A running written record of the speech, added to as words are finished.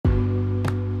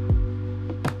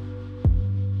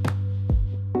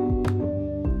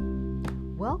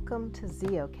Welcome to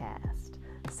ZeoCast,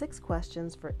 6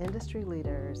 questions for industry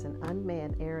leaders in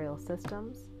unmanned aerial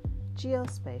systems,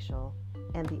 geospatial,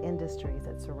 and the industries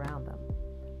that surround them.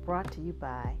 Brought to you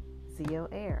by Zeo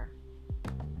Air.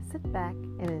 Sit back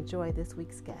and enjoy this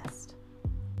week's guest.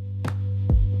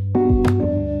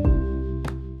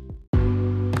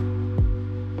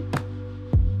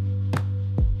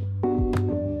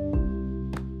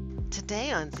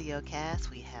 Today on ZeoCast,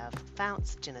 we have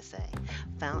Founts Genesee.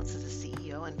 Founts is the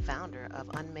CEO and founder of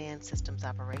Unmanned Systems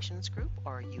Operations Group,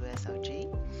 or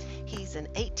USOG. He's an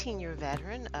 18-year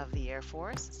veteran of the Air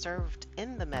Force, served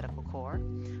in the Medical Corps,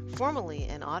 formerly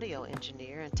an audio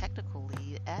engineer and technical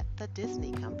lead at the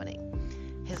Disney Company.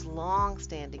 His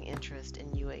long-standing interest in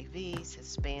UAVs has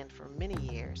spanned for many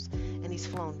years, and he's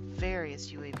flown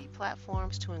various UAV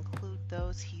platforms to include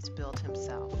those he's built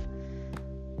himself.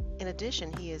 In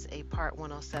addition, he is a Part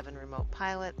 107 remote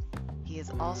pilot. He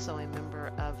is also a member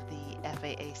of the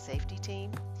FAA safety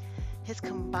team. His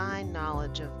combined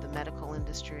knowledge of the medical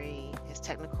industry, his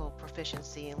technical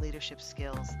proficiency and leadership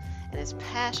skills, and his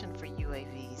passion for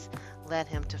UAVs led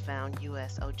him to found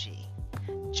USOG.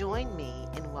 Join me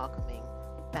in welcoming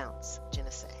Founts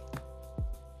Genesee.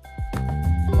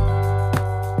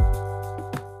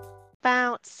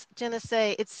 Founts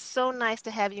Genesee, it's so nice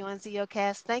to have you on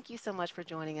ZeoCast. Thank you so much for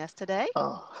joining us today.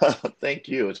 Oh, thank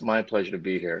you. It's my pleasure to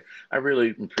be here. I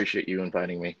really appreciate you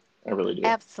inviting me. I really do.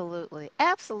 Absolutely,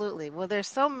 absolutely. Well, there's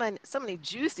so many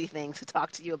juicy things to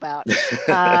talk to you about.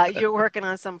 You're working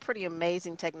on some pretty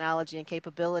amazing technology and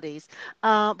capabilities.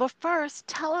 But first,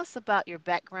 tell us about your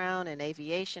background in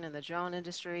aviation and the drone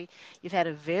industry. You've had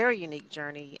a very unique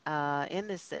journey in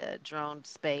this drone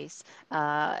space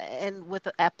and with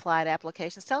the applied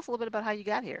applications. Tell us a little bit about how you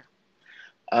got here.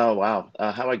 Oh, wow.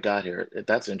 How I got here.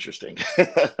 That's interesting.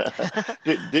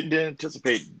 Didn't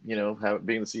anticipate, being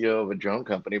the CEO of a drone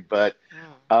company, but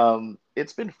Mm,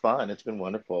 it's been fun. It's been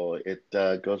wonderful. It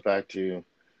goes back to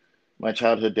my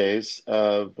childhood days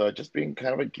of just being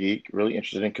kind of a geek, really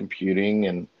interested in computing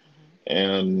mhm.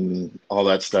 and all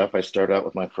that stuff. I started out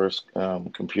with my first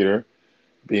computer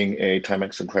being a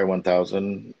Timex Sinclair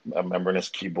 1000, a membranous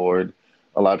keyboard.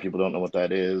 A lot of people don't know what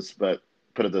that is, but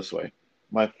put it this way.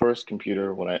 My first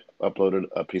computer, when I uploaded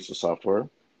a piece of software,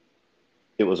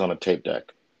 it was on a tape deck.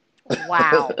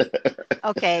 Wow.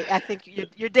 Okay, I think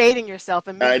you're dating yourself,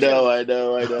 and me I know, too. I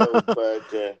know, I know.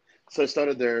 But so I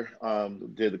started there,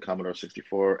 did the Commodore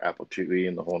 64, Apple IIe,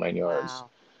 and the whole nine yards. Wow.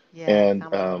 Yeah, And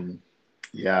Commodore.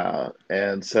 yeah,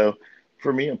 and so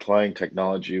for me, applying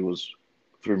technology was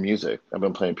through music. I've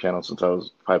been playing piano since I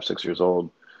was 5, 6 years old.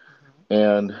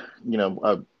 Mhm. And,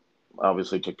 I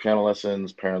obviously took piano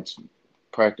lessons, parents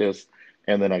practiced,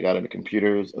 and then I got into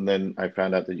computers. And then I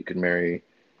found out that you could marry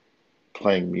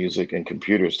playing music and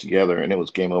computers together, and it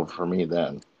was game over for me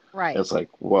then. Right. It's like,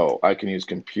 whoa, I can use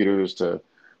computers to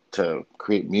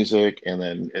create music, and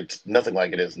then it's nothing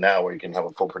like it is now where you can have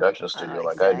a full production studio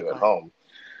like I do at Exactly. home.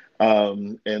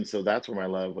 And so that's where my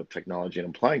love with technology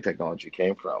and applying technology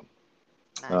came from.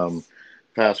 Um, Nice.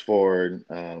 Fast forward,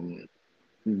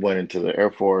 went into the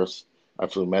Air Force. I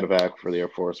flew medevac for the Air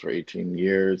Force for 18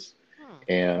 years, Hmm.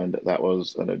 and that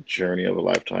was a journey of a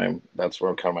lifetime. That's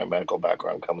where kind of my medical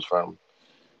background comes from.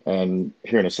 And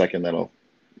here in a second, that'll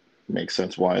make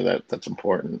sense why that's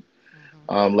important.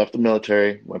 Hmm. Left the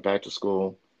military, went back to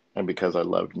school, and because I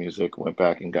loved music, went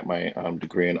back and got my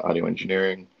degree in audio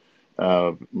engineering,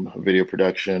 video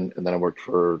production, and then I worked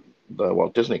for the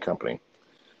Walt Disney Company.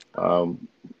 Oh, Um,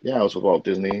 yeah, I was with Walt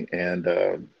Disney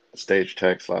and stage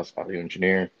tech slash audio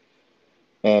engineer.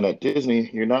 And at Disney,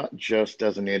 you're not just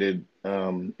designated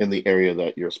in the area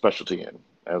that you're a specialty in,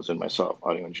 as in myself,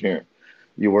 audio engineer.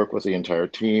 You work with the entire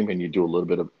team and you do a little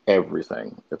bit of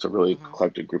everything. It's a really hmm.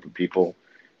 eclectic group of people,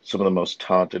 some of the most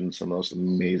talented and some of the most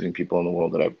amazing people in the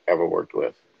world that I've ever worked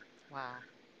with. Wow.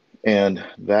 And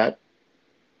that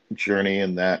journey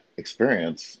and that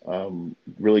experience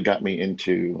really got me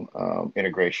into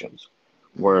integrations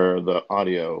Hmm. where the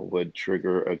audio would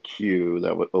trigger a cue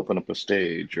that would open up a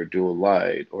stage or do a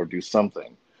light or do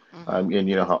something. Hmm. And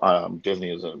you know how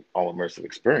Disney is an all immersive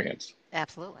experience.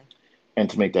 Absolutely. And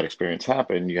to make that experience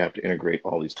happen, you have to integrate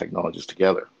all these technologies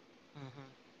together.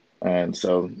 Hmm. And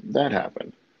so that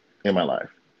happened in my life.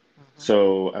 Hmm.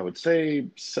 So I would say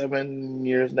 7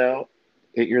 years now,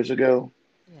 8 years ago,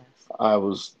 Yes. I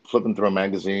was flipping through a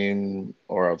magazine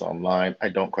or I was online. I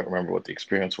don't quite remember what the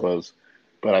experience was,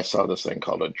 but I saw this thing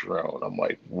called a drone. I'm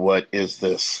like, what is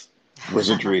this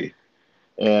wizardry?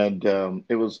 And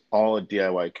it was all a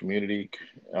DIY community.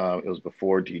 It was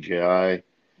before DJI.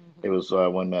 It Hmm. was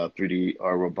when 3D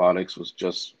robotics was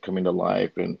just coming to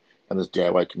life, and this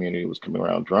DIY community was coming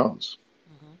around drones.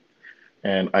 Hmm.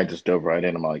 and I just dove right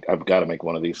in. I'm like, I've got to make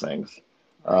one of these things.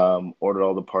 Right. Ordered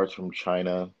all the parts from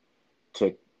China.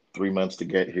 Took 3 months to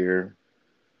get here,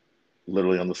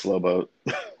 literally on the slow boat.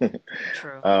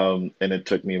 True. And it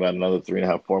took me about another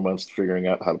 3.5, 4 months figuring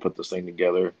out how to put this thing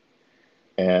together.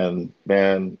 And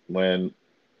man, when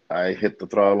I hit the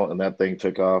throttle and that thing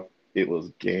took off, it was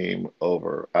game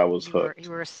over. I was hooked.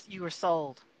 You were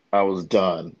sold. I was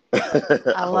done.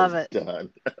 I I love was it.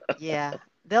 done. Yeah.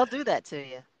 They'll do that to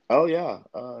you. Oh yeah.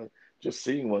 Just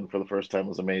seeing one for the first time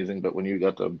was amazing, but when you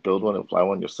got to build one and fly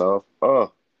one yourself,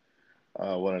 oh,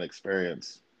 what an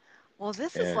experience. Well,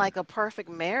 this is And like a perfect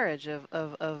marriage of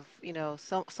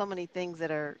so many things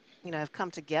that are, have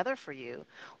come together for you.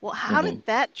 Well, how did mhm.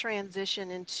 that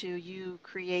transition into you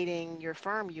creating your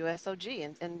firm,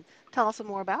 USOG, and tell us some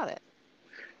more about it.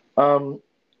 um,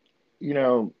 you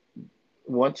know,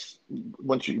 once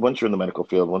once you're in the medical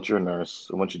field, once you're a nurse,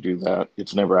 and once you do that,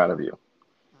 it's never out of you.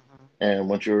 Mhm. And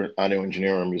once you're an audio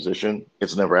engineer or a musician,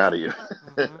 it's never out of you.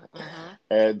 Mhm. Mhm.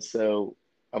 And so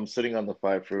I'm sitting on the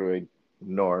 5 freeway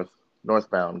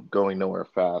northbound, going nowhere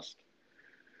fast.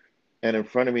 And in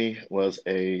front of me was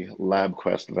a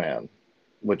LabQuest van,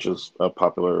 which Mhm. is a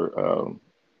popular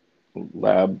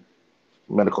lab,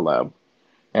 medical lab.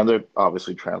 And they're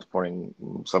obviously transporting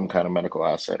some kind of medical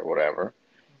asset or whatever.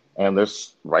 And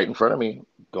there's right in front of me,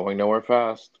 going nowhere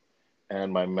fast.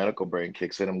 And my medical brain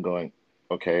kicks in. I'm going,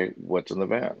 okay, what's in the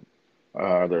van?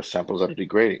 There are samples that are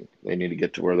degrading. They need to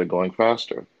get to where they're going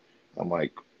faster. I'm Mhm.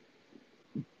 like,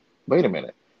 wait a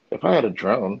minute. If I had a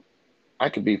drone, I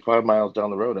could be 5 miles down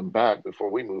the road and back before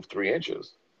we move 3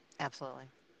 inches. Absolutely.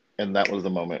 And that was the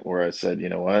moment where I said, you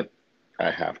know what?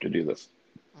 I have to do this.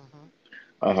 Mhm.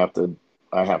 I have to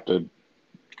I have to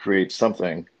create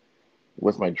something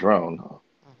with my drone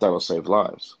that Mhm. will save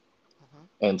lives. Mhm.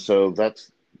 And so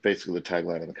that's basically the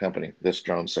tagline of the company. This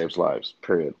drone saves lives,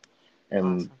 period.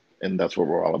 And Awesome. and that's what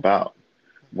we're all about.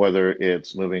 Mhm. Whether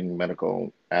it's moving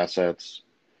medical assets,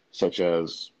 such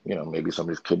as, maybe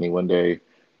somebody's kidney one day,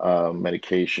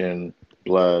 medication,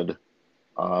 blood,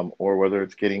 or whether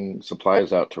it's getting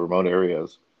supplies out to remote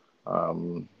areas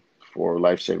um, for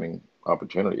life-saving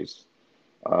opportunities.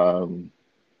 Um,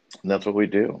 and that's what we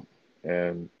do.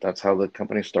 And that's how the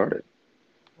company started.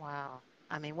 Wow.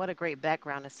 I mean, what a great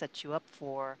background to set you up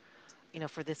for,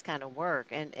 for this kind of work.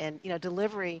 And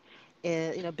delivery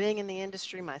is, being in the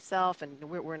industry myself, and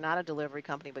we're not a delivery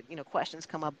company, but questions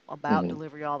come up about Hmm.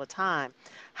 delivery all the time.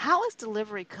 How is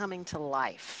delivery coming to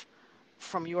life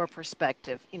from your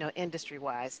perspective, industry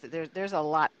wise? There's a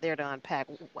lot there to unpack.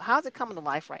 How's it coming to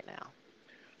life right now?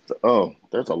 So, oh,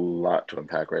 there's a lot to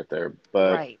unpack right there.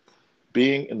 But Right.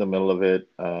 being in the middle of it,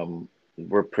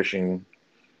 we're pushing,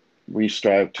 we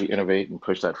strive to innovate and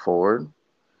push that forward.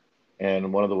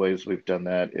 And one of the ways we've done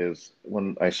that is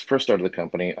when I first started the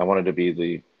company, I wanted to be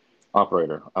the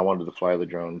operator. I wanted to fly the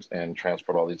drones and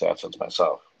transport all these assets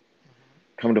myself. Hmm.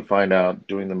 Come to find out,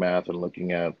 doing the math and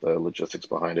looking at the logistics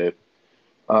behind it,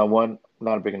 one,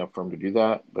 not a big enough firm to do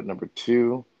that. But number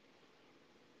two,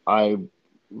 I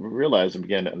realized and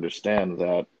began to understand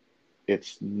that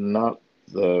it's not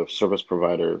the service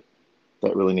provider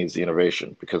that really needs the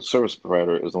innovation because service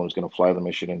provider is the one who's going to fly the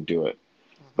mission and do it.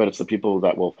 But Hmm. it's the people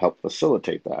that will help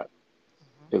facilitate that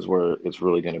Hmm. is where it's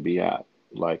really going to be at,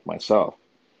 like myself.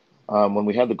 Hmm. When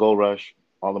we had the gold rush,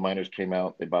 all the miners came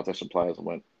out, they bought their supplies and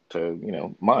went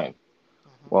to, mine.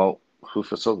 Hmm. Well, who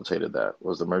facilitated that? It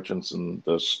was the merchants and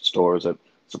the stores that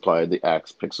supplied the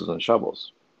axe, picks, and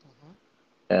shovels. Hmm.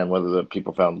 And whether the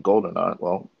people found gold or not,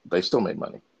 well, they still made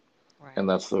money. Right. And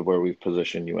that's where we've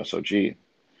positioned USOG.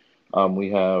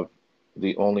 We have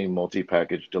the only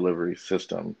multi-package delivery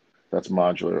system that's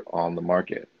modular on the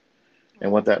market.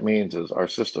 And what Mm. that means is our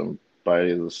system, by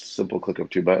the simple click of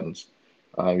two buttons,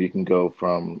 you can go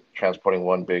from transporting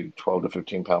one big 12 to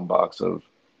 15 pound box of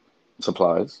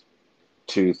supplies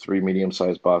to three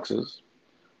medium-sized boxes,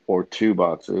 or two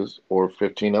boxes, or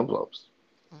 15 envelopes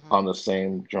Hmm. on the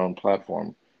same drone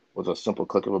platform with a simple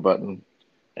click of a button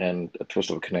and a twist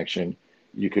of a connection.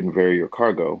 You can vary your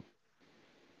cargo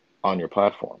on your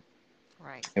platform.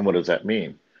 Right. And what does that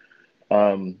mean?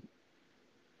 Um,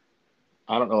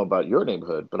 I don't know about your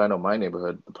neighborhood, but I know my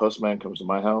neighborhood. The postman comes to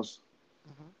my house,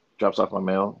 Hmm. drops off my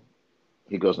mail.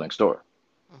 He goes next door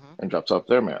Hmm. and drops off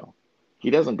their mail. He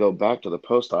doesn't go back to the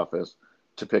post office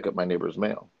to pick up my neighbor's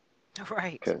mail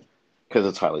Right. because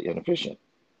it's highly inefficient.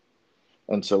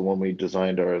 And so when we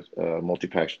designed our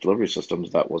multi-package delivery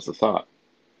systems, that was the thought.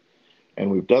 And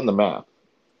we've done the math.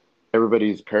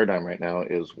 Everybody's paradigm right now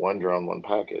is one drone, one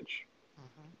package.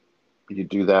 Hmm. You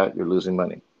do that, you're losing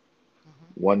money.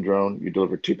 Hmm. One drone, you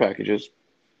deliver two packages,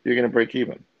 you're going to break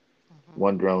even. Hmm.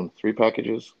 One drone, three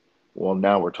packages, Well,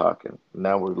 now we're talking.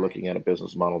 Now we're Right. looking at a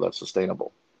business model that's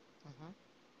sustainable, Hmm.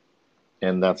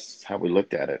 and that's how we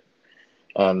looked at it.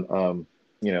 And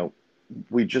you know,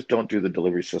 we just don't do the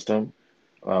delivery system.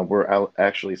 We're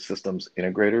actually systems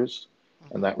integrators,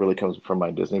 and Hmm. that really comes from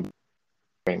my Disney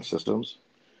training Hmm. systems.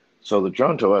 So the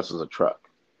drone to us is a truck,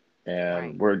 Right.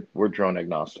 and we're drone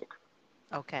agnostic,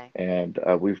 Okay. and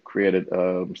we've created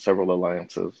several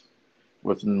alliances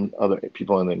with other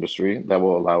people in the industry that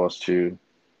will allow us to,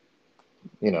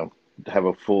 you know, have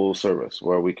a full service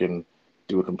where we can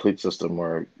do a complete system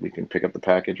where we can pick up the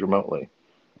package remotely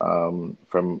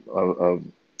from a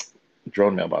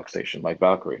drone mailbox station like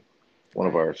Valkyrie, one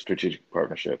of Right. our strategic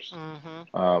partnerships.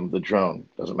 Hmm. The drone,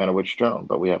 doesn't matter which drone,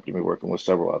 but we happen to be working with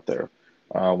several out there.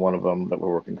 One of them that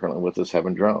we're working currently with is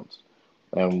Heaven Drones,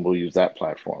 and we'll use that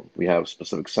platform. We have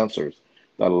specific sensors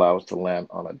that allow us to land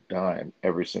on a dime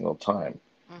every single time.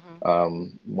 Hmm.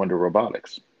 Wonder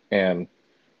Robotics, and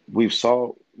we're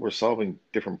solving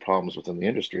different problems within the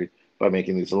industry by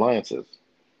making these alliances.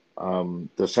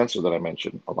 The sensor that I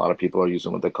mentioned, a lot of people are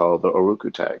using what they call the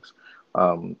Oruku tags,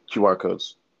 QR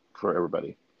codes for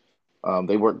everybody.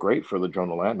 They work great for the drone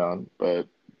to land on, but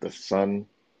the sun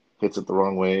hits it the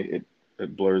wrong way.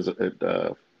 It blurs it,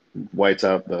 whites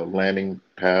out the landing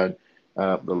pad.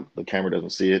 Hmm. The camera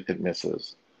doesn't see it, it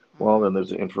misses. Well, Hmm. then there's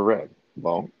the infrared.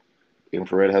 Well,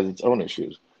 infrared has its own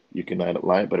issues. You can let it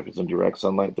light, but if it's in direct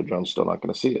sunlight, the drone's still not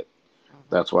going to see it. Hmm.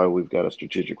 That's why we've got a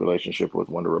strategic relationship with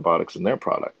Wonder Robotics and their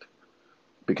product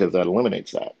because that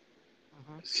eliminates that.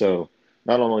 Hmm. So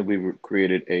not only we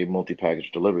created a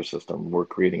multi-package delivery system, we're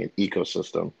creating an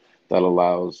ecosystem that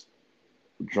allows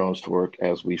drones to work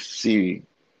as we see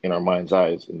in our mind's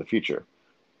eyes in the future.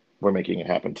 We're making it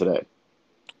happen today.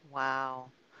 Wow.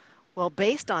 Well,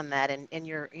 based on that, and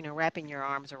you're, wrapping your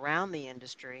arms around the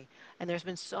industry, and there's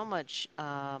been so much,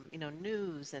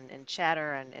 news and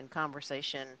chatter and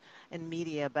conversation and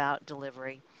media about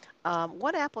delivery.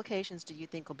 What applications do you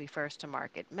think will be first to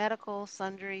market? Medical,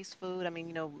 sundries, food? I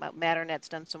mean, Matternet's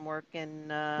done some work in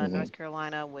Hmm. North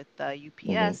Carolina with Hmm.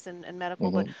 UPS and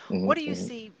medical, but Hmm. Hmm. what do you Hmm.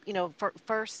 see,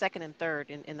 first, second, and third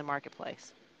in the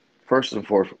marketplace? First and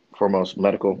foremost,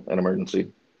 medical and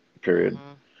emergency, period.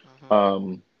 Mm-hmm. Mm-hmm.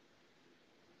 Um,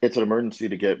 it's an emergency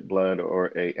to get blood or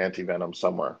a anti-venom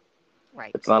somewhere.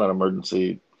 Right. It's not an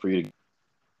emergency for you to get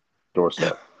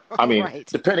doorstep. I mean, Right.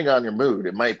 depending on your mood,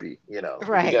 it might be, you know, if you got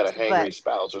Right. a But hangry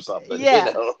spouse or something, you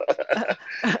yeah. know,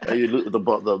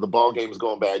 the ball game's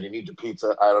going bad, you need your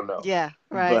pizza. I don't know, Yeah,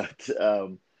 right.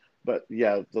 but but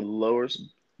yeah, the lowest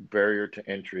barrier to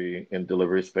entry in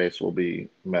delivery space will be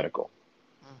medical.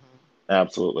 Hmm.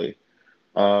 Absolutely.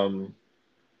 Um,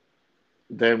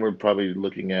 then we're probably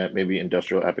looking at maybe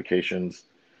industrial applications,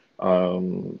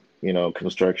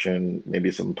 construction,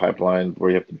 maybe some pipeline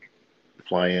where you have to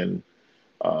fly in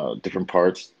different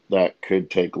parts that could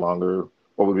take longer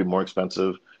or would be more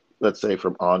expensive. Let's say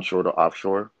from onshore to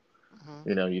offshore,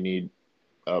 Hmm. you need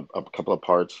a couple of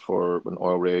parts for an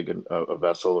oil rig and a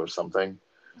vessel or something.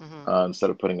 Hmm. Instead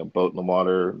of putting a boat in the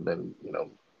water, then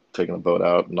taking the boat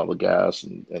out and all the gas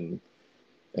and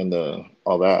the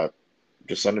all that,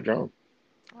 just send a drone.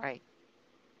 Right.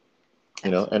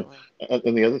 You know, and Absolutely.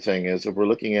 and the other thing is if we're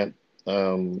looking at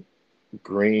um,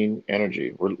 green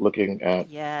energy, we're looking at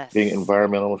being Yes.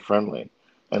 environmentally friendly,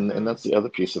 and Hmm. that's the other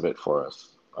piece of it for us.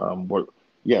 We're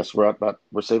yes, we're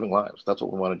saving lives. That's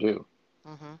what we want to do.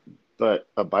 Hmm. But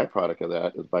a byproduct of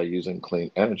that is by using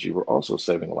clean energy, we're also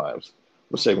saving lives.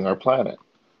 We're saving Hmm. our planet.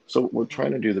 So we're Hmm.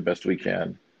 trying to do the best we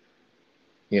can,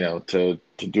 to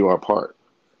do our part.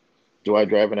 Do I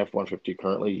drive an F-150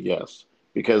 currently? Yes,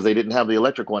 because they didn't have the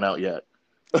electric one out yet.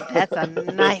 That's a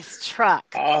nice truck.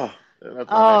 Ah, that's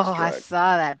my Oh, next I truck.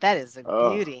 saw that. That is a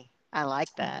Oh, beauty. I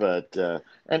like that. but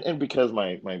and because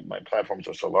my platforms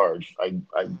are so large, I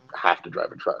Hmm. have to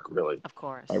drive a truck. Really, Of I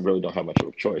course. really don't have much of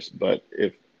a choice. But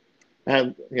if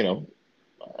and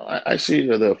I see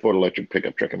the Ford electric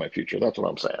pickup truck in my future. That's what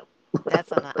I'm saying.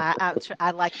 That's on.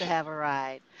 I'd like to have a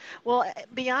ride. Well,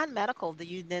 beyond medical, do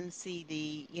you then see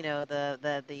the,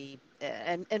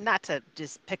 and not to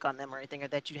just pick on them or anything, or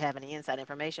that you have any inside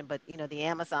information, but the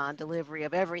Amazon delivery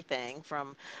of everything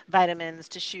from vitamins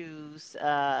to shoes.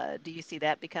 Do you see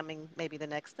that becoming maybe the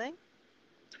next thing?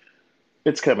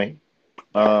 It's coming.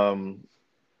 Yeah. Um,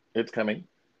 it's coming.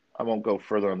 I won't go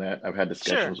further on that. I've had Sure.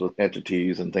 discussions with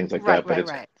entities and things like Right. that, but Right.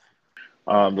 it's Right.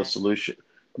 the Okay. solution.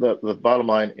 The bottom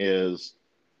line is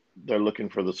they're looking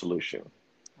for the solution,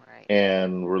 Right.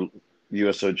 and we're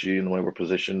USOG and the way we're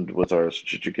positioned with our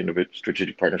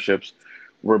strategic partnerships,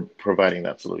 we're providing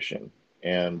that solution,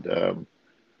 and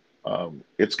Hmm.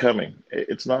 it's coming.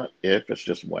 It's not if, it's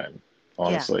just when, Yeah.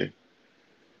 honestly.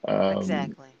 Um,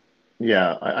 Exactly.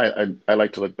 Yeah, I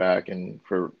like to look back, and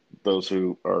for those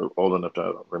who are old enough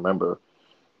to remember,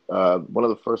 one of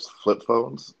the first flip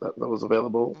phones that was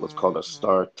available was called a Hmm.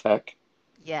 Star Tech,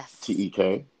 Yes.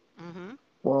 TEK. Hmm.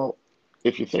 Well,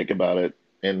 if you think about it,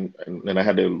 and I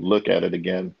had to look at it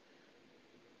again,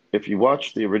 if you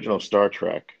watch the original Star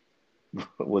Trek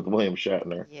with William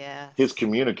Shatner, his Yes.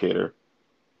 communicator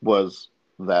was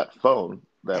that phone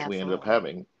that we ended up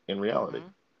Absolutely. having in reality.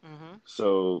 Hmm. Hmm.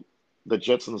 So the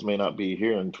Jetsons may not be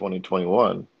here in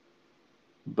 2021,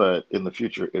 but in the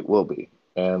future it will be.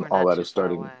 And We're all not that too is far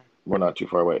starting, away. we're not too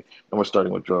far away. And we're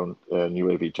starting with drone and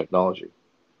UAV technology.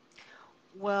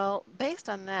 Well, based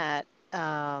on that,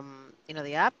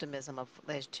 the optimism of,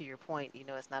 as to your point,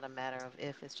 it's not a matter of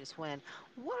if, it's just when.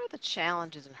 What are the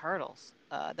challenges and hurdles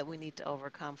that we need to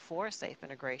overcome for safe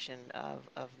integration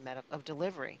of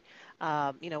delivery?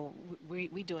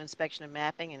 We do inspection and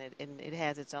mapping, and it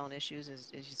has its own issues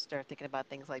as you start thinking about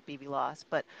things like BB loss.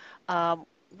 But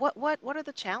what are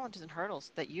the challenges and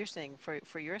hurdles that you're seeing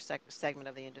for your segment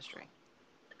of the industry?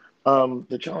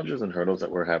 The challenges and hurdles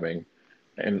that we're having,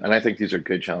 and I think these are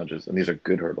good challenges and these are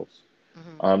good hurdles.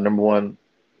 Hmm. Number one,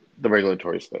 the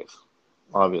regulatory space,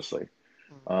 Hmm. obviously.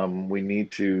 Hmm. We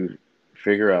need to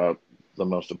figure out the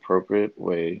most appropriate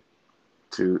way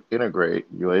to integrate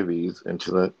UAVs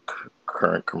into the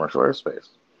current commercial airspace.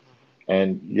 Hmm.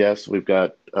 And yes, we've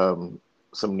got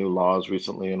some new laws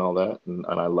recently and all that, and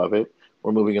I love it.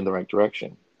 We're moving in the right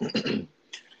direction.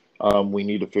 We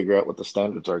need to figure out what the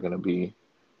standards are going to be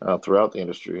throughout the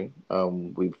industry.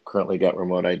 We've currently got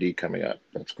remote ID coming up.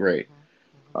 That's great. Hmm.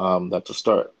 Hmm. That's a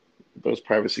start. There's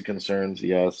privacy concerns,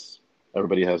 yes.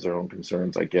 Everybody has their own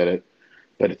concerns. I get it,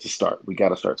 but it's a start. We got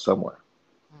to start somewhere.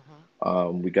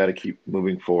 Hmm. We got to keep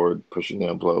moving forward, pushing the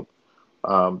envelope.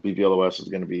 BVLOS is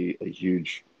going to be a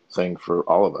huge thing for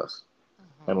all of us,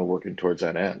 and Hmm. we're working towards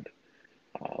that end.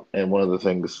 And one of the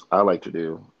things I like to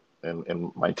do,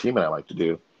 and my team and I like to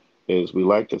do, is we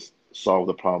like to solve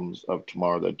the problems of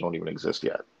tomorrow that don't even exist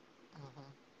yet.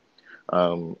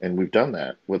 Hmm. And we've done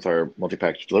that with our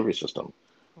multi-package delivery system.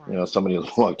 Right. Somebody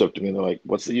has walked up to me and they're like,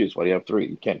 "What's the use? Why do you have three?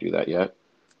 You can't do that yet."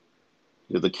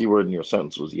 The key word in your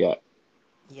sentence was "yet."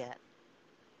 Yet.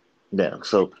 Yeah.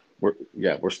 So we're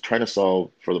trying to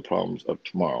solve for the problems of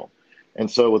tomorrow. And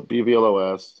so with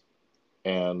BVLOS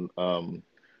and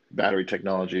battery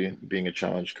technology being a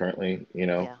challenge currently,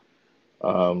 Yeah.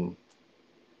 um,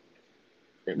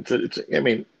 I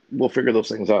mean, we'll figure those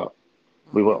things out.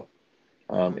 We Hmm. will.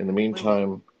 Hmm. In the We will.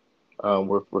 meantime,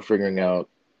 we're figuring out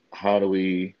how do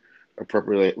we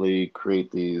appropriately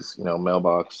create these,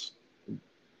 mailbox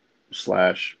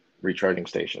slash recharging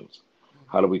stations.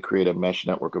 How do Hmm. we create a mesh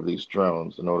network of these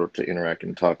drones in order to interact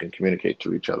and talk and communicate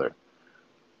to each other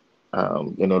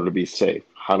in order to be safe?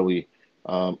 How do we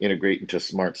integrate into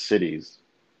smart cities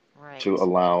to Right.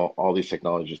 allow all these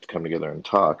technologies to come together and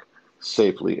talk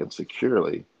safely and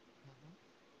securely?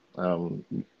 Hmm.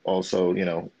 Also,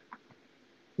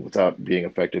 without being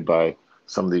affected by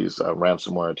some of these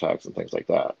ransomware attacks and things like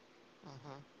that. Hmm.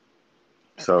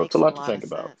 That So it's a makes a lot to lot think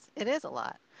of about. sense. It is a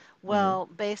lot. Hmm. Well,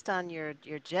 based on your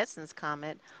Jetsons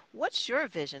comment, what's your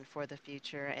vision for the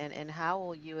future, and how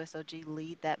will USOG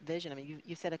lead that vision? I mean,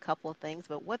 you said a couple of things,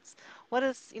 but what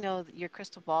does, your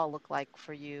crystal ball look like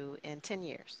for you in 10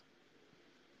 years?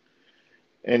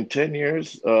 In 10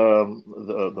 years,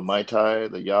 the Mai Tai,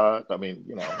 the yacht, I mean,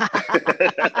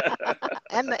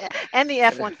 And the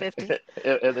F-150.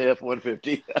 and the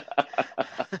F-150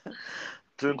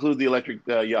 to include the electric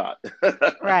yacht.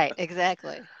 Right,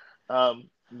 exactly.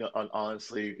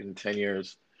 Honestly, in 10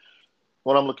 years,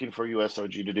 what I'm looking for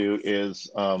USOG to do is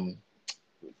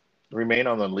remain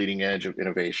on the leading edge of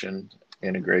innovation, Hmm.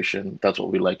 integration. That's what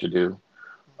we like to do.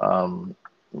 Hmm. Um,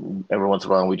 every once in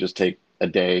a while, we just take a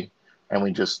day and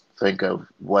we just think of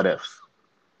what ifs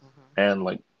Hmm. and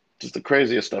like just the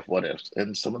craziest stuff, what ifs.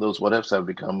 And some of those what ifs have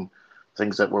become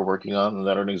things that we're working on and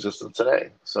that are in existence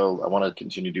today. So I want to Hmm.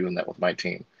 continue doing that with my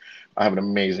team. I have an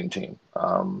amazing team.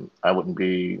 I wouldn't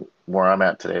be where I'm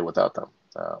at today without them.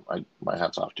 My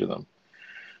hats off to them.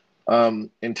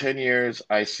 In 10 years,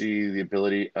 I see the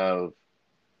ability of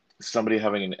somebody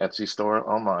having an Etsy store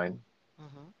online,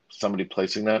 Hmm. somebody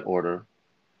placing that order,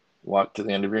 walk to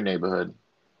the end of your neighborhood,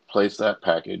 place that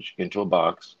package into a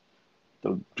box.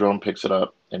 The drone picks it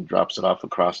up and drops it off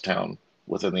across town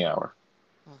within the hour.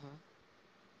 Hmm.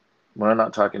 We're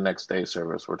not talking next day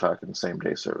service, we're talking same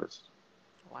day service.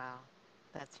 Wow,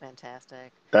 that's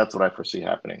fantastic. That's what I foresee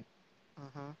happening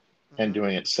Hmm. and Hmm.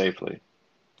 doing it safely.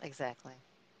 Exactly.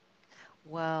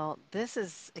 Well, this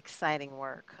is exciting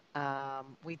work.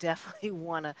 We definitely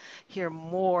want to hear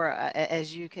more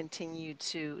as you continue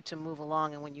to move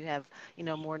along and when you have,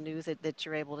 more news that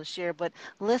you're able to share. But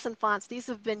listen, Fonts, these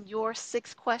have been your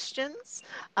 6 questions.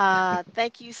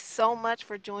 Thank you so much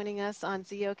for joining us on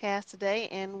ZeoCast today,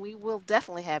 and we will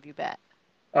definitely have you back.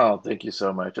 Oh, thank you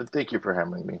so much. And thank you for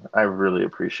having me. I really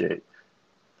appreciate it.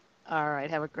 All right,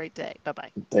 have a great day.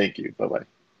 Bye-bye. Thank you. Bye bye.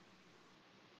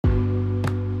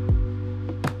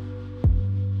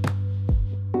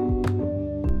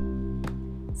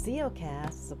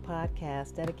 Zeocast is a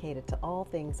podcast dedicated to all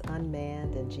things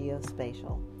unmanned and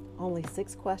geospatial. Only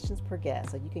 6 questions per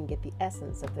guest so you can get the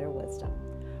essence of their wisdom.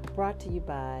 Brought to you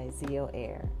by Zeo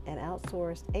Air, an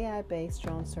outsourced AI-based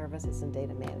drone services and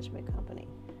data management company.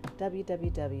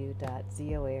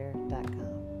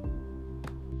 www.zeoair.com.